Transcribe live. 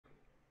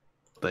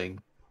thing.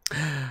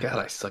 God,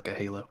 I suck at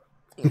Halo.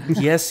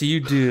 Yes, you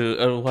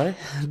do. What?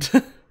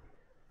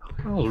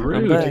 Oh, I'm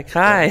rude. back.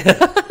 Hi.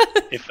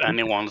 If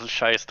anyone's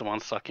Shai is the one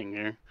sucking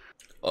you.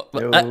 Oi!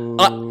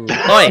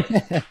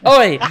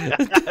 Oi!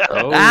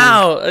 Oh.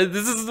 Ow!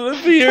 This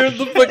is here on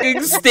the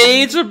fucking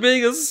stage. I'm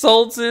being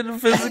assaulted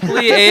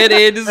physically, and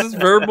Andy's just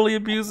verbally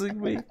abusing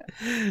me.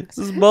 This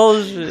is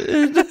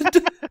bullshit.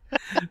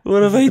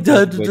 What have I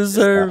done to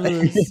deserve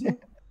this?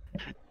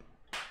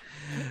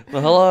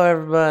 Well, hello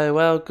everybody.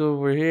 Welcome.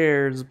 We're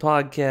here. It's a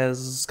podcast,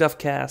 SACC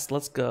Cast.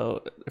 Let's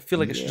go. I feel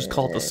like I should just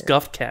call it the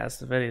SACC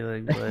Cast, if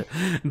anything. But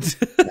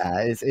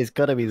nah, it's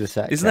got to be the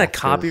SACC. Isn't that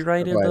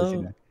copyrighted though?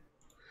 You know.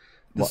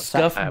 The What,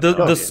 scuff, SACC?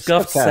 the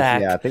scuff SACC Cast,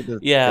 sack. Yeah, I think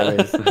Yeah.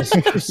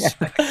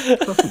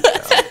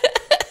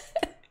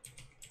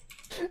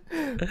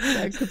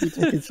 That could be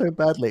taken so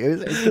badly.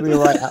 It's gonna be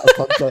right out of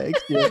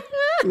context. You're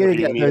gonna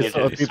get those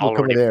sort of people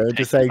coming here and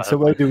just saying, "So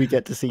when do we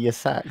get to see your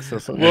sacks or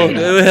something?" Well, like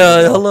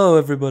that. hello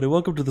everybody.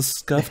 Welcome to the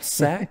scuffed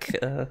sack.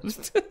 Can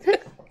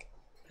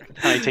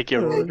I take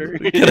your order?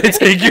 Can I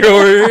take your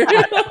order?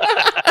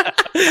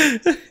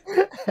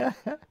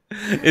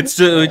 It's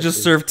just we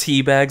just serve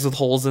tea bags with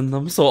holes in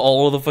them, so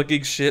all of the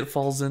fucking shit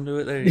falls into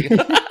it. There you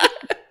go.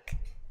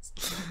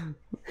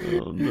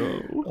 Oh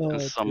no!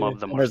 And some of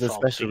them are There's a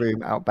salty. special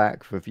room out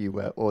back for if you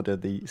order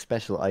the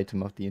special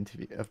item of the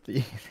interview of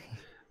the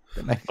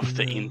Of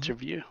the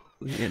interview.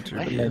 The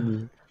interview.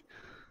 menu.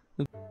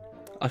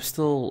 I'm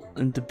still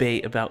in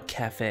debate about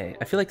cafe.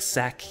 I feel like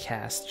SACC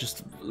Cast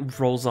just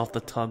rolls off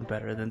the tongue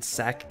better than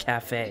SACC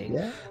Cafe.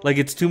 Yeah. Like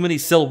it's too many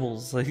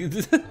syllables. Like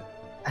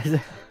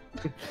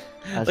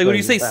Like when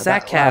you say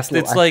SACC Cast,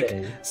 it's like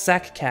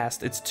SACC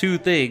Cast. It's two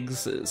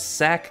things.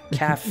 SACC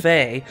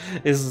Cafe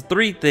is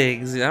three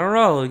things. I don't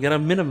know. You gotta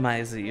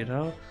minimize it. You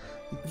know.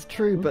 It's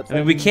true, but I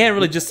mean, we can't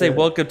really just say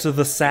 "Welcome to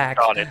the SACC."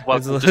 Got it.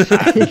 Welcome to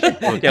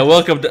SACC. Yeah,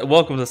 welcome to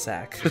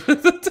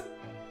SACC.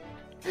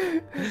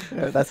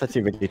 That's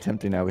actually really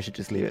tempting now. We should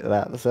just leave it at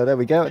that. So there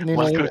we go. New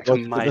Welcome name. to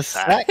my the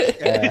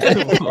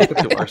SACC.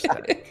 Welcome to our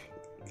SACC.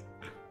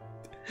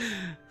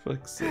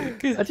 Fuck's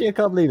sake. Actually, I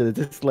can't believe it.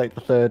 This is like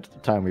the third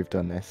time we've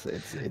done this.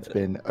 It's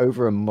been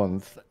over a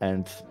month,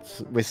 and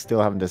we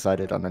still haven't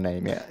decided on a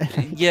name yet.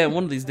 Yeah,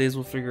 one of these days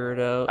we'll figure it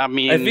out. I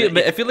mean,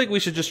 I feel like we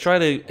should just try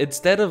to,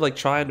 instead of like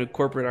trying to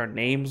incorporate our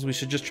names, we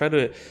should just try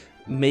to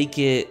make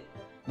it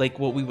like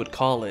what we would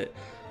call it.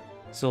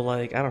 So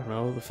like, I don't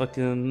know, the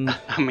fucking...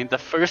 I mean, the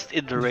first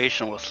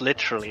iteration was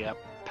literally a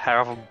pair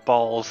of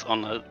balls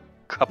on a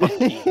cup of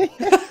tea,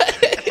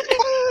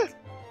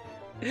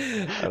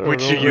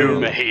 which you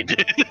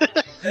made.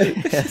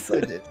 Yes, I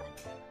did.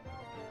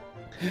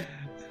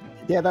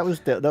 Yeah, that was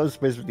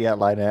basically the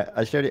outline.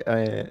 I showed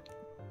it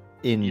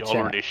in You chat.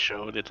 already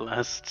showed it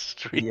last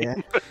stream. Yeah.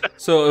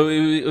 So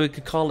we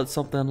could call it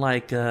something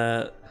like,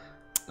 what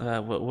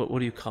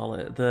do you call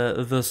it?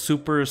 The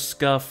super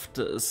scuffed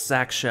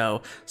sack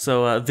show.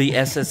 So the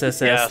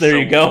SSSS. Yeah, there so-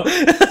 you go.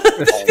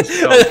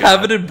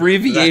 Have an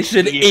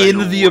abbreviation That's in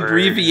even the worse.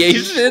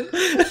 abbreviation.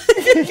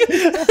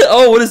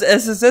 Oh, what does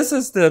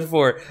SSSS stand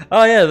for?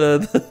 Oh yeah,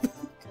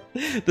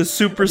 the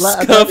super I'm glad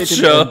they scuffed didn't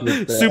show. end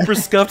with that. Super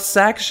scuffed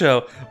sack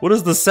show. What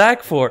is the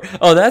sack for?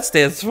 Oh, that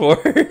stands for.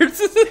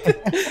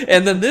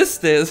 And then this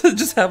stands.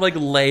 Just have like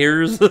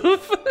layers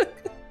of.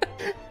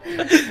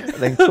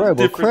 Then crow. Well,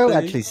 Different crow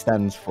things. actually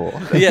stands for.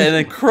 Yeah, and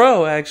then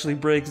crow actually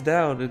breaks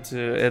down into,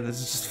 and it's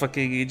just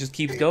fucking, it just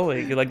keeps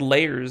going, like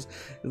layers,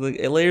 like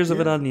layers of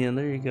an onion.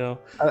 There you go.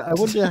 I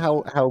wonder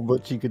how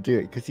much you could do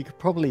it, because you could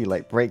probably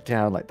like break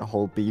down like the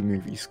whole B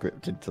movie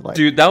script into like.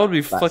 Dude, that would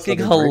be That fucking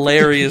sort of break.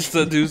 hilarious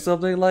to do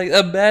something like.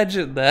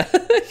 Imagine that.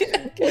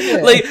 Yeah.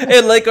 Like,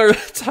 and like our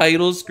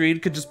title screen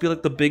could just be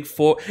like the big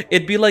four.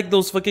 It'd be like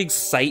those fucking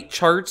site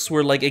charts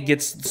where like it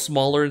gets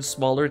smaller and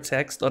smaller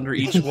text under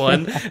each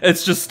one. It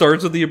just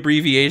starts with the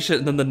abbreviation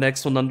and then the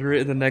next one under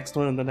it and the next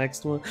one and the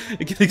next one.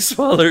 It getting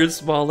smaller and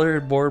smaller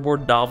and more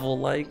novel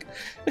like.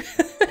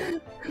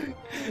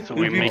 So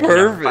we It'd be make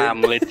perfect. a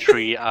family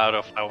tree out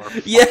of our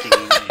Yeah.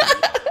 fucking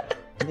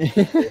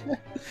name.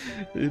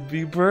 It'd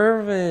be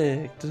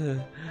perfect.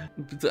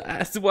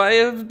 That's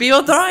why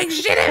people throwing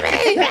shit at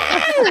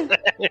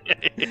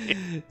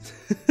me.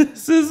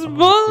 This is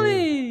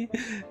bully.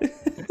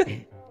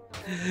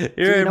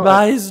 You're you in know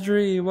my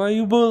stream. Why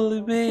you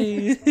bullying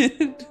me?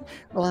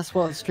 Well, that's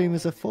what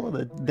streamers are for.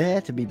 They're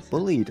there to be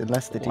bullied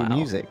unless they do Wow.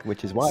 music,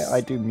 which is why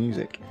I do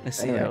music. I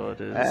see Anyway, how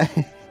it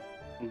is.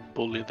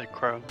 Bully the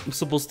crow. I'm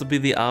supposed to be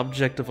the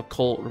object of a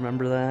cult.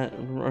 Remember that?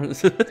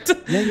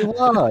 No, you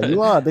are.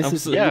 You are. This I'm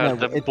is so- Yeah,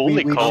 the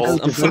bully cult. chose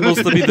I'm to-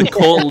 supposed to be the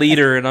cult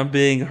leader, and I'm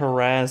being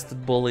harassed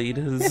and bullied.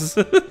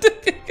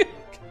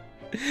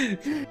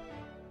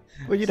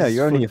 Well, you know,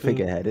 you're only a Fucking-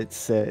 figurehead.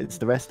 It's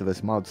the rest of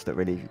us mods that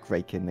really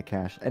rake in the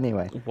cash.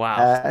 Anyway.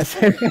 Wow.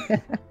 So-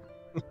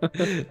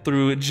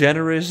 Through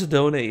generous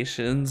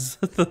donations,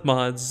 the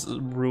mods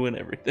ruin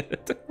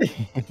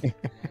everything.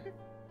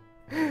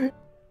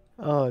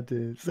 Oh,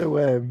 dude. So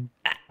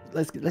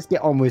let's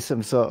get on with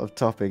some sort of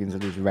topic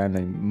instead of just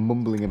randomly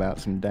mumbling about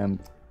some damn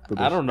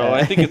I don't know.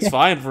 I think it's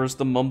fine for us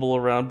to mumble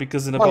around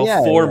because in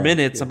about 4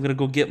 minutes, I'm gonna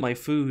go get my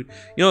food.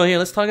 Here,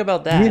 let's talk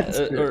about that,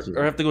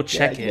 or I have to go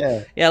check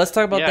it. Yeah, let's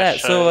talk about that.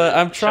 So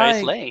I'm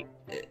trying. Late.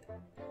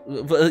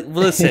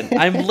 Listen,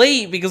 I'm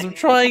late because I'm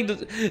trying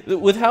to.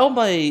 With how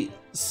my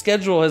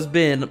schedule has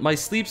been, my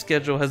sleep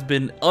schedule has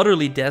been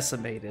utterly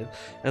decimated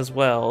as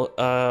well.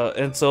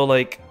 And so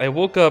like I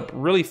woke up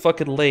really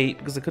fucking late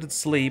because I couldn't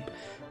sleep.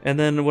 And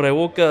then when I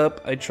woke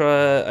up, I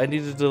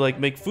needed to like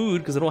make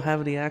food because I don't have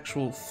any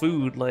actual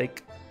food,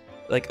 like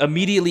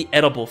immediately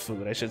edible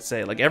food, I should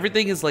say. Like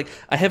everything is like,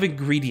 I have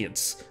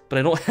ingredients, but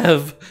I don't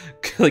have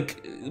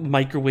like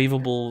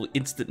microwavable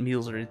instant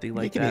meals or anything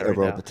like that. You can eat a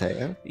raw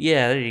potato.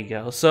 Yeah, there you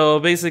go.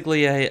 So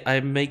basically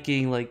I'm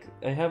making like,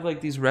 I have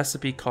like these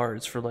recipe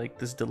cards for like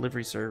this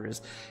delivery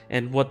service.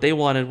 And what they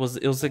wanted was,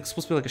 it was like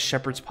supposed to be like a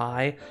shepherd's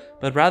pie.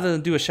 But rather than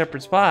do a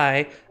shepherd's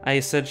pie,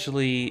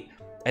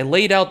 I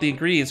laid out the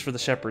ingredients for the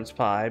shepherd's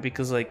pie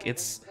because like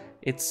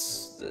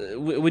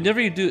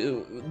whenever you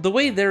do, the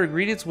way their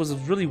ingredients was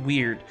really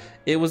weird.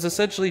 It was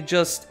essentially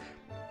just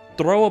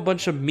throw a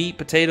bunch of meat,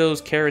 potatoes,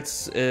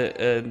 carrots,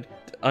 and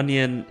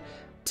onion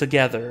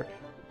together,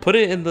 put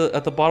it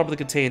at the bottom of the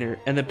container,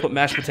 and then put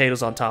mashed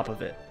potatoes on top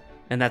of it,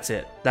 and that's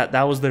it.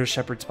 That was their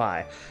shepherd's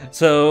pie.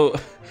 So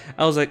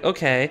I was like,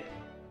 okay,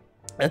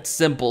 that's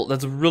simple.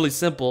 That's really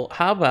simple.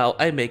 How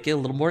about I make it a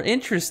little more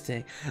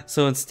interesting?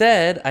 So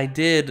instead, I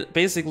did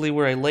basically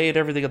where I laid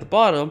everything at the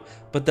bottom,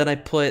 but then I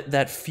put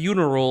that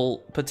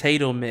funeral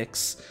potato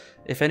mix.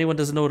 If anyone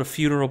doesn't know what a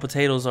funeral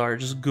potatoes are,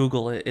 just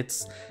Google it.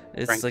 It's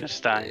like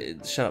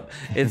shut up.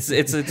 It's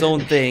its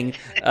own thing.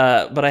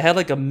 But I had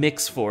like a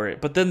mix for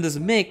it. But then this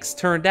mix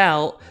turned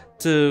out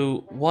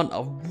to want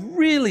a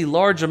really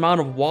large amount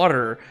of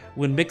water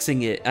when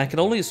mixing it. I can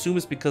only assume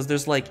it's because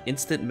there's like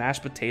instant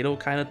mashed potato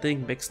kind of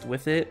thing mixed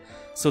with it,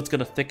 so it's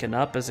gonna thicken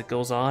up as it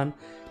goes on.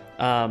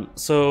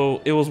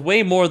 So it was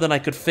way more than I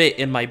could fit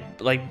in my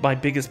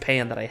biggest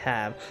pan that I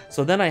have.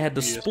 So then I had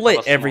to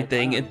split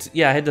everything. I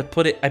had to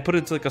put it. I put it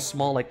into like a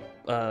small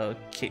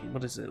cake,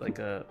 what is it, like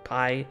a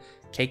pie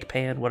cake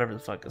pan, whatever the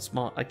fuck, a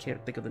small. I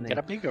can't think of the name. Get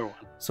a bigger one.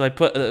 So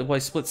I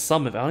split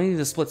some of it. I only need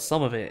to split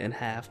some of it in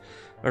half.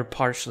 Or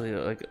partially,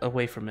 like,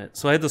 away from it.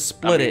 So I had to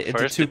split it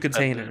into 2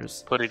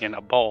 containers. Put it in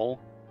a bowl.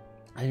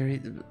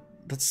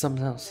 That's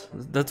something else.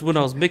 That's when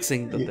I was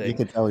mixing the thing. You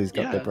can tell he's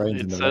got their brains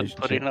in the relationship.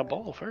 Put it in a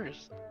bowl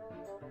first.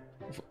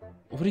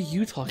 What are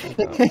you talking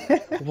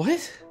about?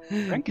 What?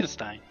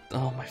 Frankenstein.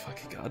 Oh my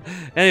fucking god.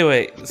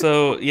 Anyway,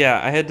 so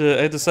yeah, I had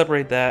to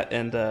separate that,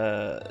 and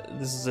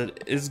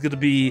it's gonna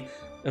be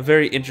a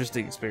very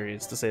interesting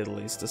experience, to say the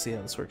least, to see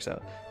how this works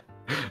out.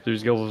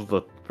 Just go with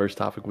the first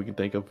topic we can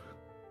think of.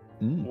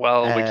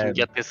 Well, we can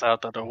get this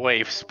out of the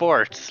way.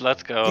 Sports,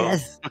 let's go.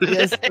 Yes,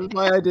 that's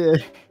my idea.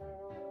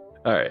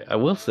 All right, I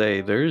will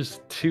say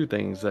there's 2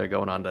 things that are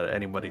going on that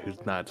anybody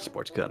who's not into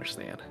sports can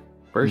understand.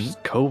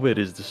 First, COVID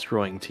is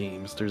destroying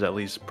teams. There's at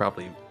least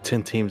probably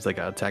 10 teams that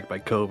got attacked by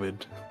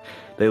COVID.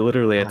 They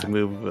literally had to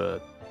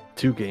move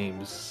 2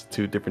 games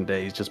to different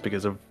days just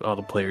because of all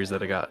the players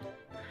that got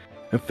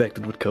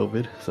infected with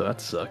COVID. So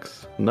that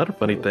sucks. Another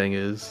funny thing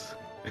is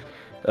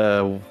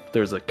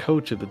there's a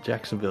coach of the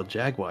Jacksonville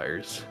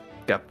Jaguars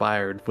got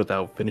fired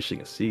without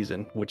finishing a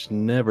season, which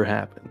never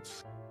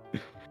happens.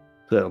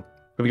 So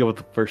let me go with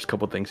the first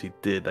couple things he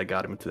did that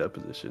got him into that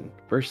position.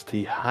 First,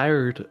 he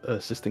hired an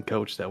assistant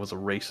coach that was a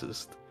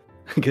racist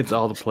against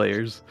all the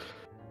players,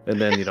 and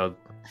then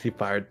they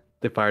fired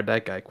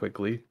that guy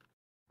quickly.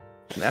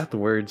 And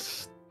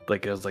afterwards,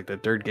 like it was like the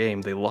 3rd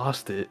game, they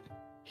lost it.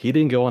 He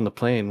didn't go on the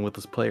plane with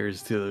his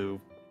players to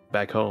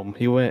back home.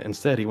 He went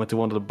to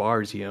one of the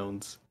bars he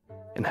owns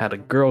and had a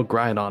girl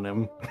grind on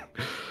him.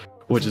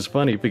 Which is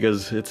funny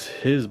because it's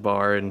his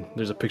bar and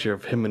there's a picture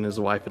of him and his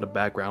wife in the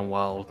background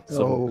while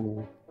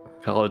some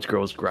college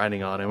girl's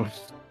grinding on him.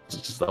 It's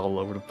just all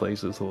over the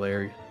place. It's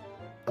hilarious.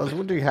 I was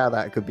wondering how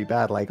that could be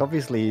bad. Like,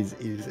 obviously,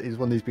 he's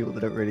one of these people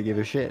that don't really give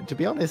a shit. To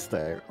be honest,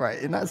 though, right,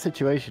 in that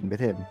situation with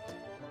him,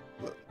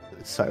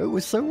 so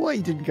what?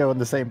 He didn't go on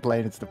the same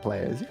plane as the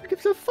players. Who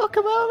gives a fuck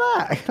about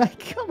that? Like,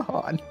 come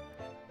on.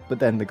 But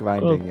then the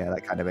grinding,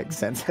 that kind of makes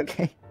sense,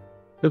 okay.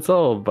 It's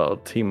all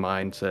about team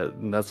mindset,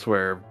 and that's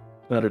where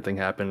another thing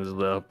happened is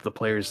the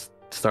players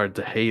started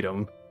to hate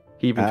him.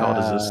 He even called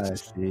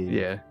his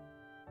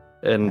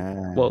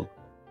well,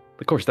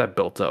 of course that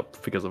built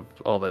up because of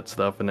all that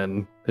stuff, and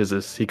then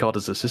he called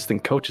his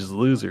assistant coaches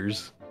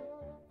losers,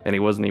 and he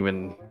wasn't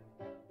even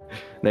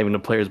naming the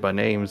players by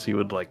names. He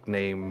would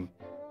name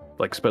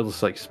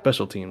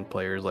special team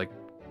players, like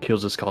he'll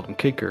just call them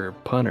kicker,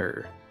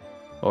 punter,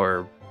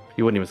 or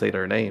he wouldn't even say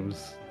their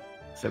names.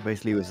 So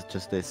basically, it was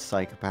just this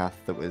psychopath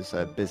that was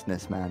a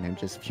businessman who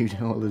just viewed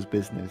it all as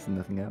business and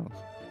nothing else.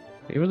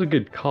 He was a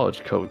good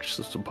college coach,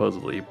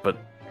 supposedly, but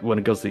when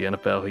it goes to the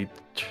NFL,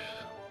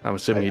 I'm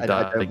assuming he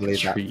died. I don't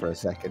believe that for a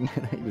second.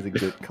 He was a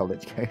good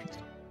college coach.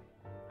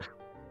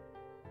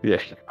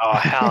 Yeah. Oh,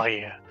 hell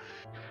yeah.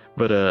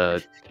 But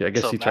I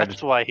guess he tried.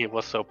 That's why he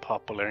was so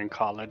popular in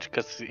college,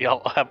 because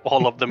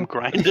all of them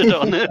grinded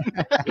on him.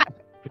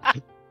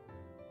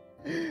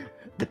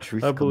 The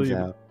truth comes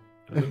out.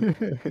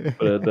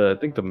 But I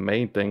think the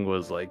main thing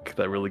was like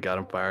that really got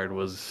him fired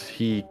was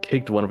he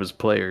kicked one of his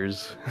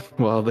players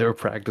while they were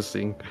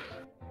practicing,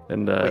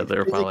 and Wait, they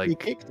were finally physically like,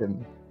 kicked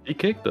him. he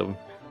kicked him,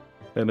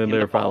 and then In they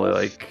the were finally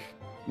balls? like,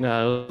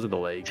 no, it was in the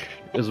leg.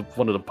 It was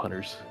one of the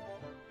punters,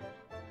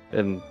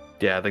 and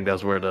yeah, I think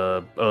that's where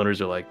the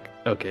owners are like,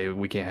 okay,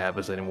 we can't have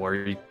this anymore.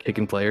 You're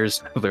kicking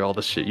players. They're all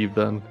the shit you've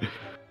done.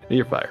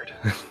 You're fired.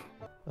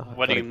 Oh,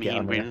 What do you gotta get mean?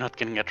 on We're it. not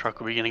getting a truck,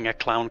 we're getting a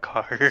clown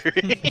car.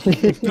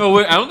 No,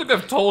 wait, I don't think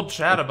I've told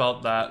Chad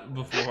about that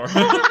before.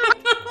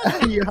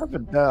 You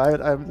haven't? No, I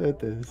haven't heard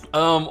this.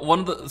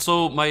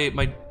 So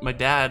my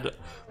dad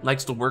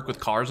likes to work with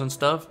cars and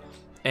stuff,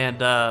 and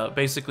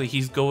basically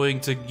he's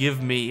going to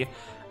give me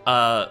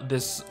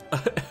this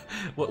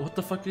what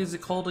the fuck is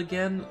it called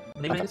again?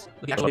 Name it?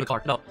 The actual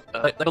car. No,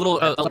 like a little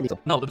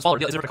no, the smaller.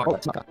 Yeah, it's a car.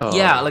 Oh,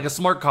 Yeah, like a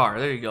smart car.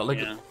 There you go. Like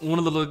Yeah. one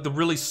of the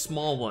really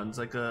small ones,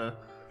 like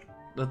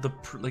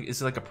like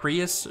is it like a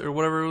Prius or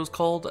whatever it was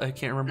called? I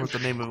can't remember what the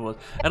name of it was.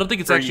 I don't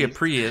think it's actually a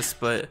Prius,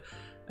 but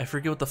I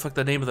forget what the fuck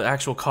the name of the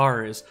actual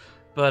car is.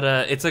 But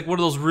it's like one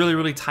of those really,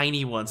 really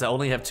tiny ones that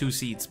only have 2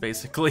 seats,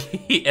 basically,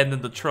 and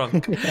then the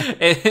trunk,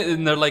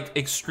 and they're like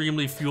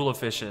extremely fuel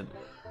efficient.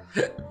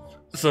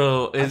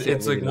 So it's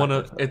really like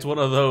like it's one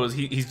of those.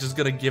 He's just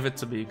gonna give it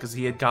to me because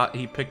he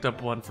picked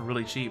up one for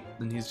really cheap,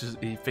 and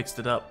he fixed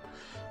it up.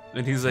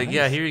 And he's like,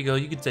 yeah, Nice. here you go,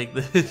 you can take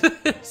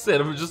this.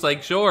 And I'm just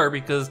like, sure,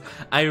 because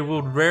I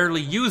will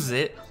rarely use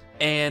it,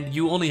 and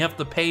you only have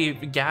to pay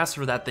gas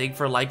for that thing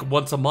for like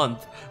once a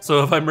month.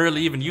 So if I'm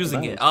rarely even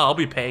using it, Nice. I'll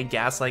be paying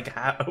gas like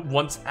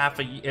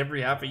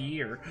every half a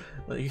year.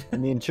 Like,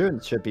 And the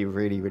insurance should be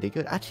really, really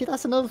good. Actually,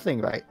 that's another thing,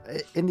 right?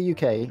 In the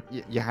UK,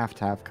 you have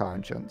to have car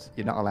insurance.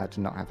 You're not allowed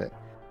to not have it.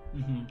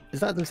 mhm.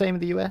 Is that the same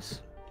in the US?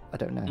 I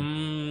don't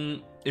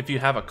know. If you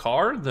have a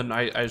car, then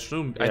I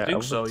assume I think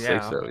would so. say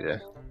Yeah. so, yeah.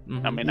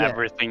 Mhm. I mean, Yeah.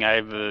 everything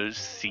I've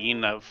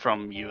seen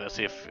from US,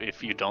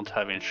 if you don't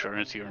have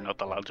insurance, you're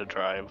not allowed to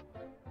drive.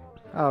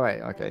 All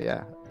right. Okay.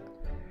 Yeah.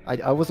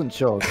 I wasn't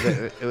sure. 'Cause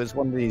it was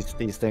one of these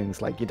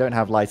things like you don't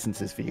have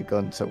licenses for your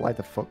gun, so why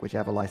the fuck would you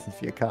have a license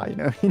for your car? You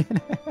know.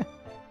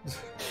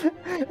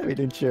 I mean,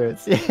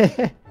 insurance.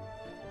 Yeah.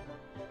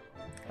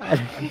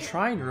 I'm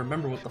trying to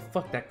remember what the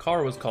fuck that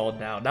car was called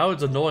now. Now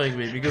it's annoying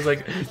me because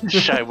like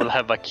Shai will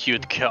have a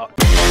cute car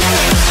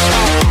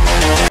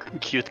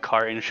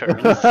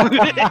insurance.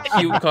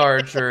 cute car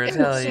insurance.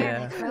 Hell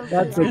yeah.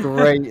 That's a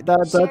great.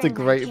 That's a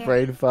great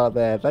brain fart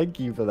there. Thank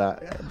you for that.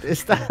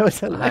 That was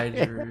Hi,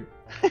 hilarious. Drew.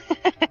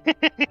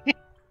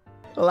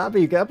 Well, that'd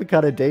be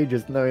kind of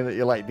dangerous knowing that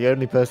you're like the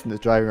only person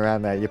that's driving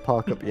around there. You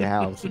park up your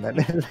house and then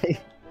like,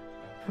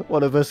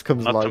 one of us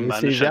comes Not to along and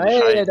mention, sees, Shai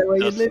hey, I know where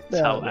you live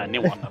doesn't tell now.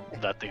 anyone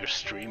that they're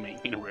streaming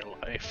in real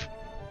life.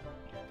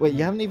 Wait,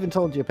 you haven't even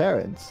told your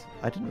parents?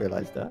 I didn't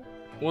realize that.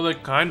 Well, they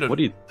kind of. What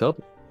do you tell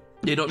them?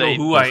 They don't know They-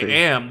 who I see.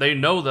 am. They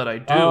know that I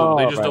do. Oh,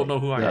 They just don't right. know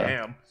who I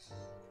Yeah.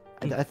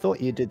 am. I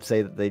thought you did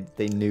say that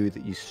they knew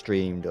that you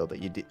streamed or that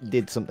you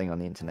did something on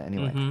the internet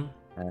anyway. Mhm.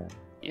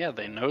 Yeah,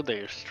 they know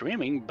they're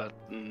streaming, but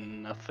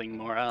nothing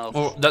more else.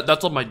 Well,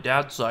 that's on my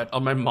dad's side.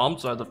 On my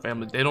mom's side of the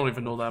family, they don't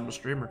even know that I'm a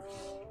streamer.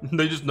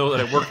 They just know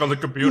that I work on the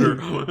computer.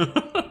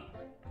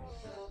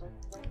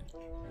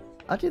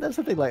 Actually, that's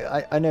the thing. Like,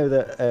 I know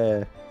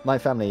that my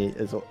family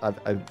is.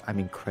 I'm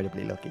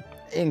incredibly lucky.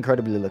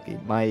 Incredibly lucky.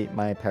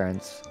 My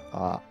parents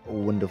are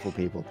wonderful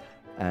people,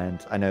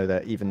 and I know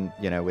that even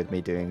with me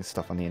doing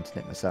stuff on the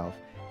internet myself,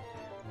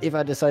 if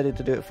I decided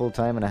to do it full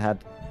time and I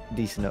had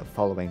decent enough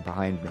following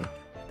behind me,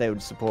 they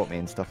would support me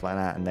and stuff like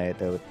that, and they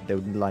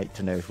would like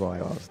to know who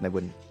I was, and they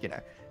wouldn't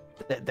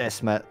they're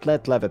smart, they're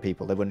clever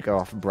people. They wouldn't go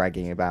off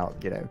bragging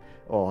about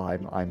oh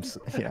I'm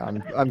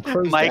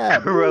Crow's My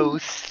dad. Crow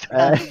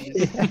Uh,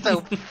 is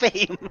so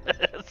famous.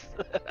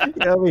 You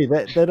know what I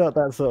mean? They're not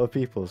that sort of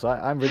people, so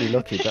I'm really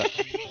lucky. But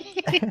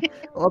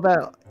what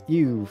about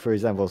you, for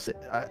example?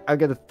 I'm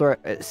going to throw it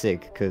at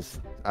SIG because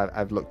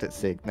I've looked at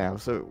SIG now.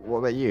 So what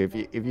about you?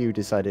 If you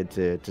decided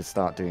to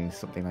start doing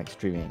something like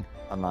streaming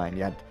online,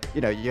 you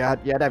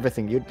had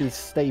everything. You'd be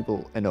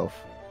stable enough.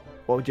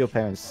 What would your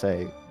parents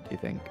say? Do you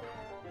think?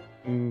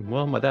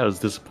 Well, my dad was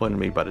disappointed in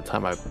me by the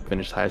time I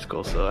finished high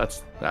school, so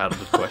that's out of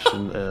the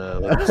question.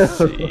 Let's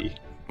see.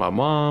 My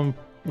mom,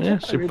 yeah,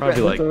 she'd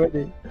probably like.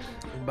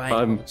 If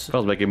I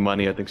was making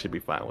money, I think she'd be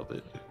fine with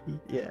it.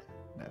 Yeah.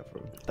 No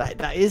problem.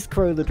 That is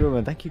Crow the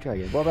drummer. Thank you,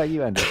 Dragon. What about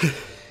you, Andy?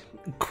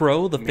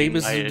 Crow, the I mean,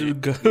 famous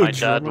my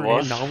dad drummer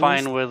was and novelist?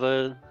 fine with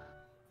it.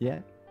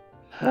 Yeah.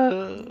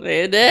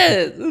 It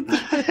is.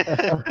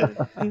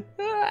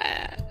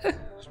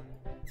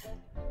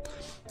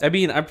 I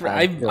mean, I've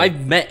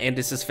met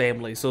Andis's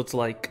family, so it's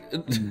like,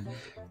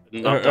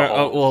 Not the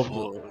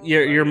whole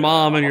your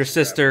mom and your roster.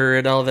 sister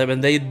and all of them,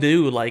 and they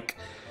knew like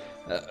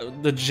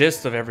the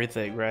gist of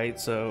everything, right?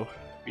 So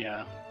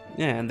Yeah.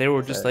 yeah, and they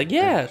were just like,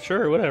 yeah,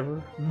 sure,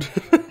 whatever.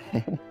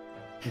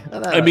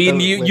 No, I mean,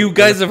 you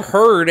guys have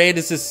heard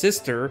Andis's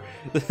sister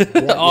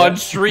Yeah. on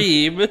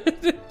stream.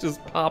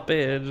 Just pop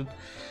in.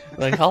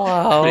 Like,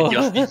 hello.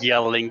 We're just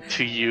yelling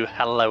to you,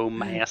 "Hello,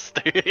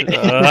 master."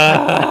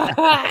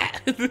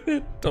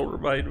 Don't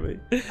remind me.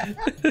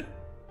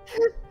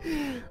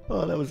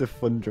 Oh, that was a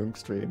fun drunk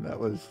stream. That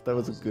was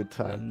a good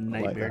time.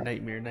 I like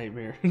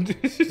Nightmare.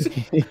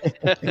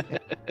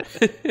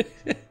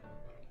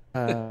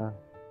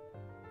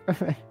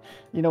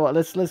 You know what?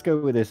 Let's go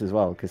with this as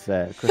well because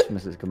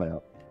Christmas is coming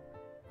up.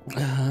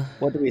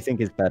 What do we think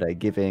is better,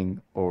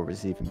 giving or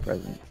receiving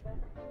presents?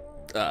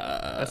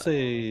 I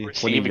say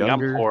Receiving, I'm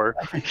poor.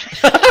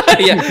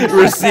 Yeah,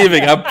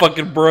 receiving, I'm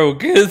fucking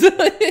broke. Because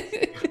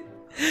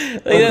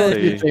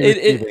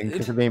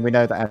I mean, we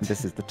know that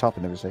Andis is the top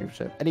in the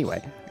relationship.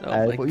 Anyway,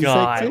 oh my what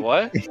god,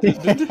 What?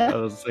 I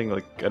was saying,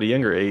 like, at a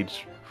younger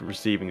age,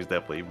 receiving is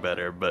definitely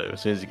better, but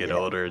as soon as you get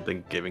older,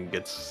 then giving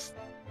gets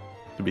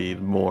to be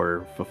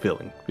more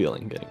fulfilling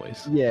feeling,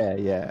 anyways.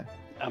 Yeah.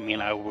 I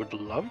mean, I would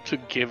love to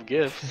give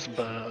gifts,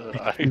 but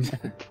I'm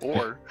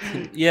poor.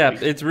 yeah, I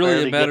it's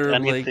really a barely matter get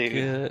of like.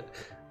 anything.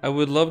 I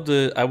would love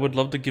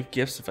to give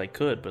gifts if I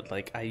could, but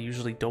like I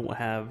usually don't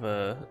have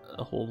a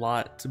whole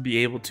lot to be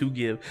able to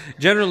give.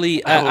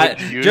 Generally, I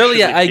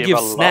give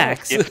a lot of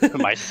snacks gifts to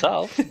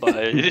myself,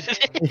 but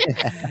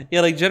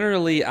yeah, like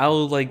generally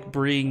I'll like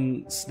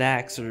bring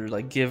snacks or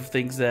like give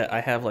things that I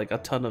have like a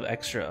ton of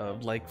extra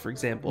of. Like for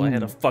example, I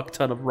had a fuck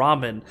ton of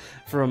ramen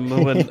from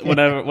when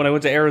I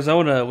went to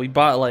Arizona. We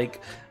bought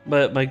like.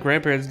 But my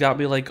grandparents got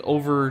me like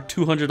over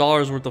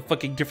 $200 worth of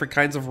fucking different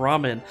kinds of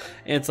ramen, and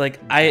it's like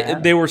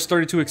they were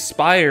starting to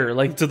expire,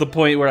 like to the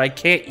point where I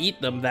can't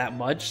eat them that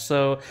much.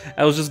 So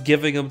I was just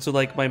giving them to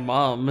like my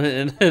mom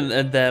and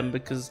them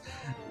because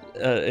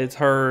it's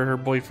her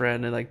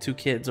boyfriend and like 2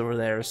 kids over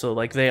there. So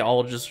like they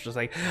all just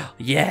like,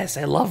 yes,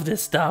 I love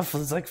this stuff.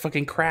 It's like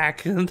fucking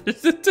crack. So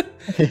it's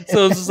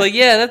just like,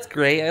 yeah, that's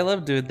great. I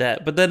love doing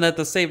that. But then at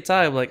the same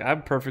time, like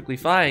I'm perfectly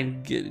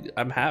fine.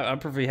 I'm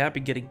perfectly happy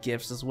getting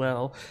gifts as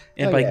well.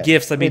 And by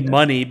gifts, I mean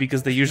money,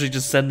 because they usually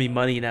just send me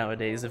money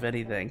nowadays, if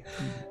anything.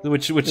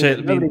 Which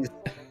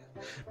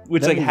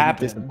like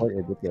happens.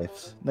 Disappointed with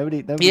gifts.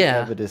 Nobody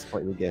ever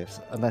disappointed with gifts,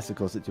 unless of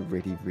course it's a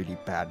really, really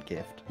bad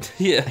gift.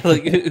 Yeah,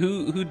 like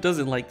who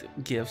doesn't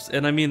like gifts?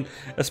 And I mean,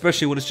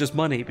 especially when it's just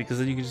money, because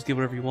then you can just give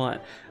whatever you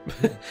want.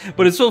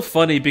 But it's so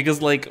funny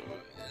because like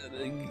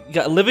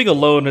living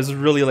alone has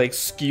really like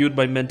skewed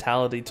my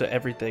mentality to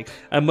everything.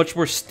 I'm much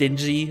more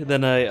stingy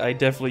than I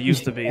definitely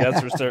used to be.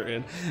 That's for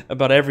certain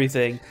about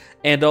everything.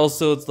 And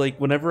also, it's like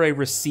whenever I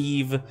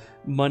receive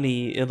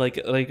money in like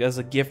as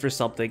a gift or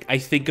something, I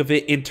think of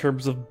it in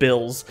terms of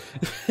bills.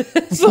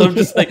 So I'm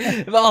just like,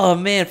 oh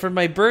man, for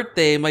my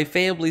birthday, my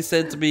family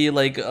sent me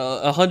like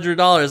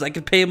 $100. I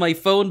could pay my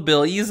phone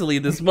bill easily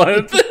this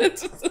month.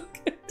 It's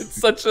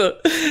such a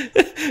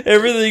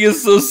everything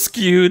is so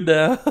skewed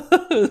now.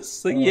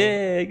 It's like,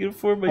 yeah, I can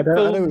afford my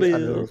phone bill. I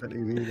know exactly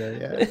what you mean,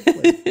 yeah.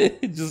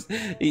 Like... just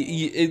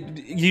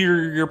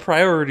your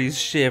priorities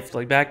shift.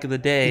 Like back in the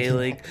day,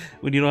 like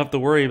when you don't have to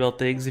worry about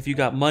things. If you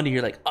got money,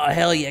 you're like, oh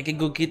hell yeah, I can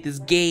go get this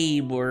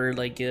game, or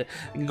like I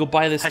can go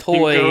buy this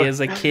toy as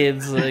a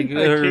kid's, like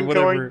or whatever. I can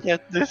go and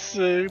get this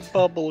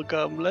bubble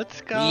gum. Let's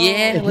go.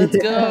 Yeah, let's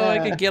go. I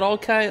could get all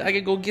kinds. I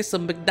could go get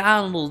some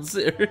McDonald's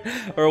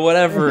or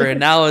whatever. And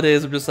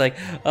nowadays, I'm just like,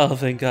 oh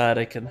thank God,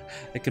 I can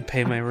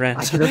pay my rent.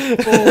 I can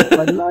afford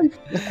my life.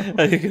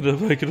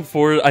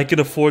 I can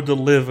afford to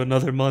live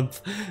another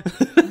month.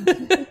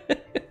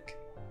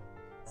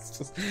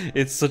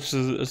 It's such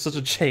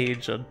a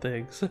change on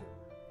things.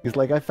 Because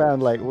like I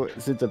found like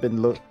since I've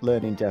been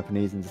learning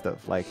Japanese and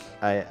stuff, like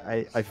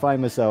I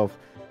find myself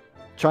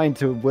trying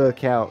to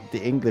work out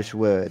the English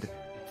word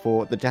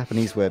for the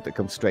Japanese word that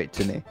comes straight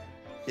to me.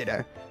 You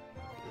know,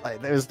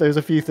 like there's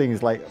a few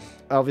things, like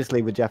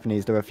obviously with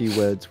Japanese there are a few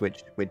words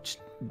which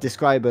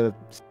describe a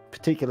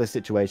particular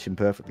situation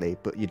perfectly,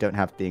 but you don't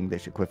have the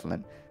English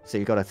equivalent, so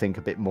you got to think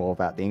a bit more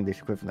about the English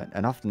equivalent,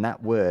 and often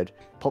that word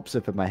pops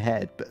up in my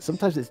head, but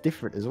sometimes it's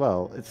different as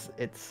well. It's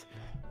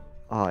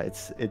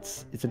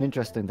an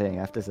interesting thing,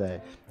 I have to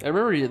say. I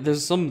remember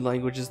there's some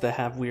languages that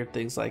have weird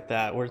things like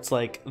that, where it's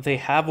like they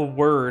have a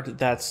word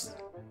that's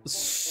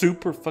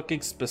super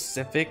fucking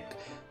specific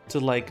to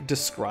like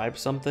describe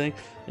something.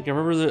 Like I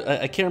remember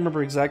I can't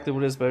remember exactly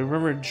what it is, but I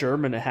remember in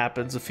German it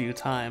happens a few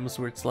times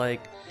where it's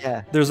like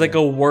there's like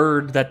a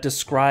word that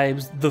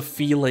describes the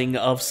feeling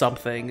of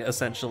something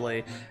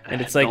essentially, and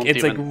it's like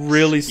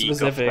really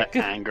specific. Of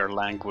the anger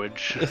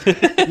language.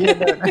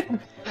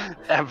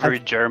 Every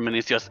German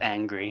is just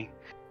angry.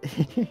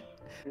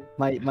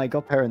 My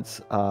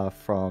godparents are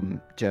from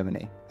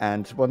Germany,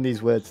 and one of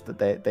these words that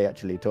they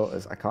actually taught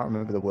us, I can't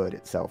remember the word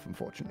itself,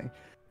 unfortunately,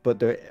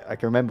 but I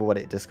can remember what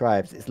it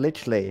describes. It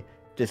literally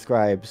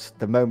describes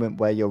the moment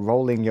where you're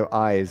rolling your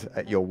eyes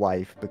at your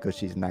wife because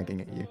she's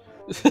nagging at you.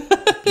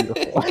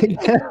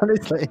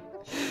 Honestly,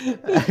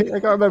 I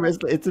can't remember.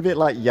 It's a bit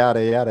like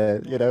yada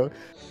yada, you know.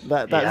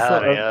 That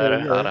sort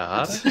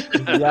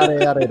of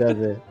yada yada does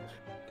it.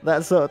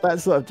 That sort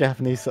of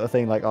Japanese sort of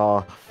thing, like,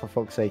 oh, for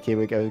fuck's sake, here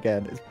we go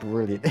again. It's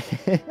brilliant.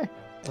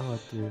 Oh,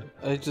 dude,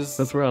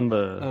 that's where on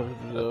the. I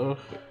don't know.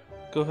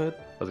 Go ahead.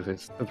 I was gonna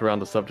say, since we're on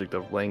the subject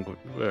of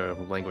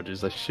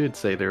languages, I should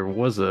say there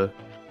was a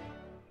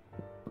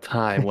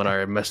time when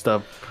I messed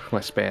up my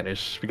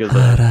Spanish because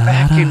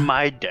Back in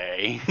my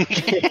day.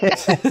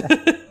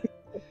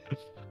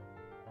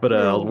 but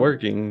I was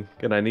working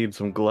and I needed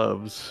some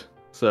gloves,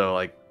 so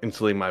like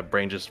instantly my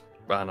brain just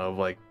I don't know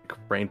like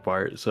brain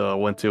fart. So I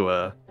went to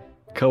a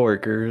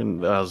coworker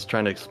and I was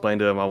trying to explain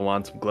to them I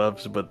want some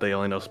gloves, but they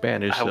only know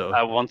Spanish. So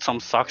I want some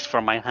socks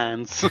for my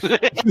hands.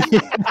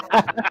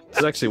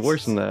 it's actually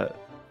worse than that.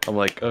 I'm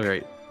like,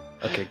 okay,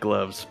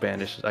 gloves,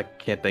 Spanish. I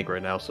can't think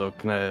right now, so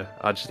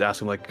I'll just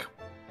ask him like,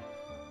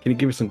 can you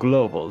give me some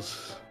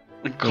globals?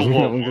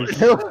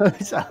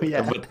 Globals. Oh,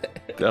 yeah. But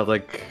I was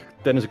like,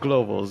 then it's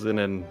globals, and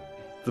then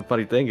the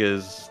funny thing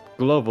is,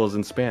 globals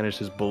in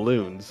Spanish is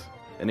balloons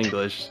in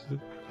English.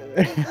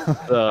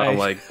 So I'm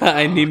like,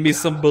 I need me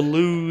some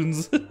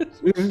balloons.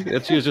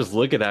 and she was just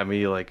looking at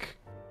me like,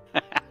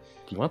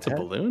 you want some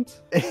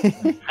balloons?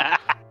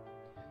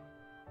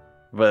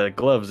 But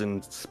gloves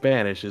in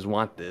Spanish is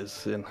want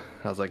this, and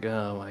I was like,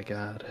 oh my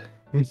god.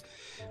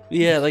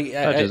 Yeah, like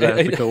I just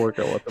asked the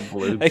coworker what the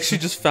balloons. I actually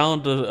just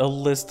found a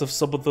list of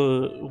some of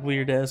the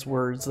weird ass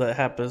words that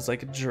happens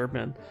like in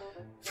German.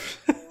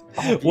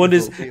 One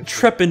is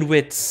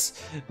Treppenwitz,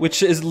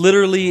 which is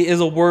literally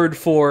a word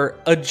for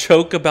a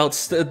joke about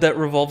that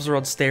revolves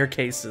around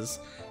staircases.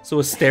 So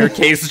a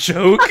staircase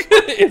joke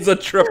is a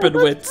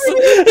Treppenwitz.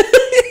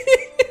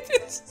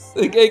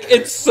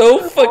 It's so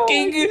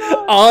fucking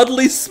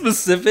oddly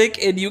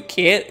specific, and you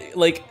can't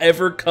like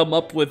ever come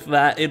up with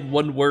that in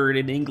one word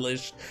in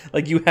English.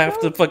 Like you have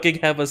to fucking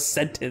have a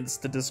sentence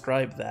to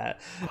describe that.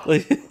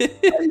 Like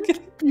It's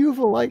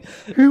beautiful. Like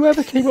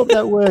whoever came up with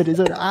that word is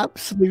an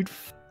absolute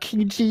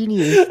fucking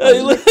genius.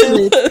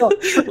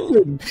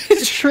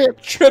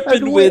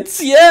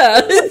 Treppenwitz,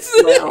 yeah.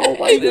 Oh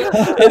my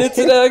god. And it's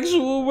an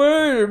actual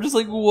word. I'm just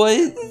like,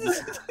 what?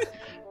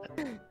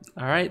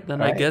 All right,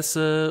 then I guess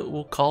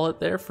we'll call it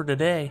there for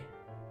today.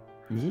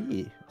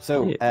 Yeah.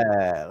 So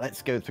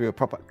let's go through a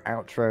proper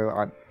outro.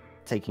 I'm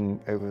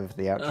taking over for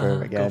the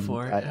outro again. Go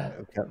for it.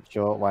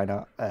 Sure, why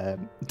not? I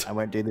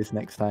won't do this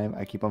next time.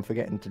 I keep on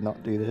forgetting to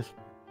not do this.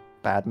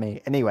 Bad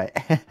me. Anyway,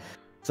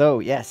 so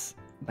yes,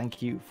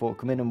 thank you for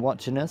coming and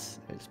watching us.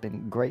 It's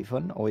been great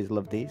fun. Always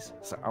love these.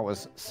 So I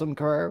was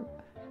Sunkuro.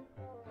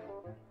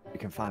 You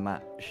can find my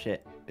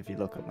shit if you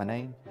look up my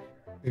name.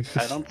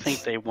 I don't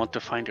think they want to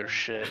find your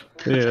shit.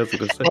 Yeah, that's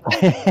what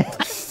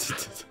I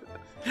said.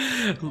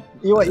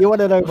 You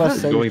want to know my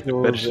Going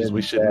through socials fetishes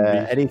we and,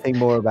 shouldn't be. anything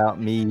more about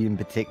me in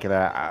particular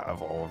out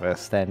of all of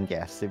us, then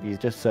yes, if you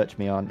just search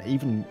me on,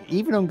 even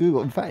on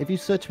Google, in fact, if you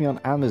search me on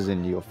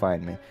Amazon, you'll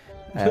find me.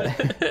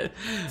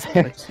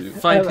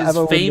 Find his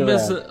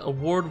famous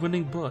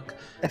award-winning book.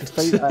 Yeah,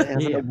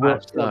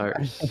 5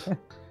 stars.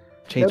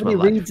 Changed my Nobody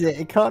life. reads it.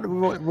 It can't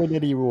win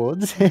any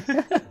awards.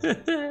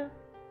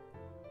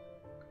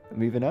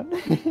 Moving on.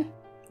 Alright.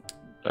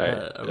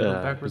 Are we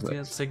going backwards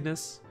again?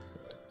 Cygnus?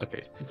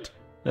 Okay.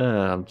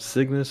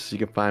 Cygnus, you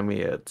can find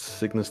me at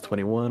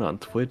Cygnus21 on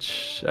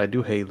Twitch. I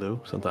do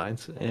Halo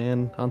sometimes.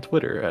 And on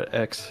Twitter at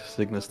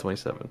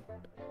xcygnus27.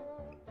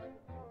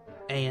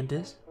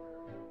 Andis?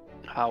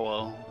 How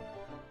well?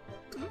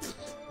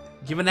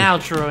 Give an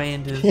outro,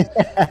 Andis.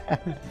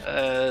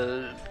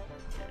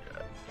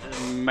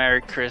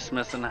 Merry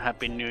Christmas and a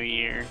Happy New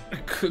Year.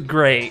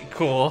 Great,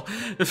 cool.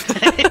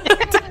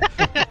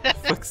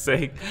 Fuck's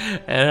sake.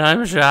 And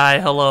I'm Shai.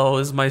 Hello,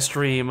 this is my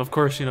stream. Of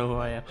course you know who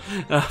I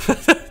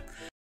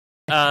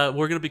am.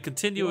 We're gonna be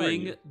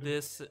continuing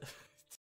this.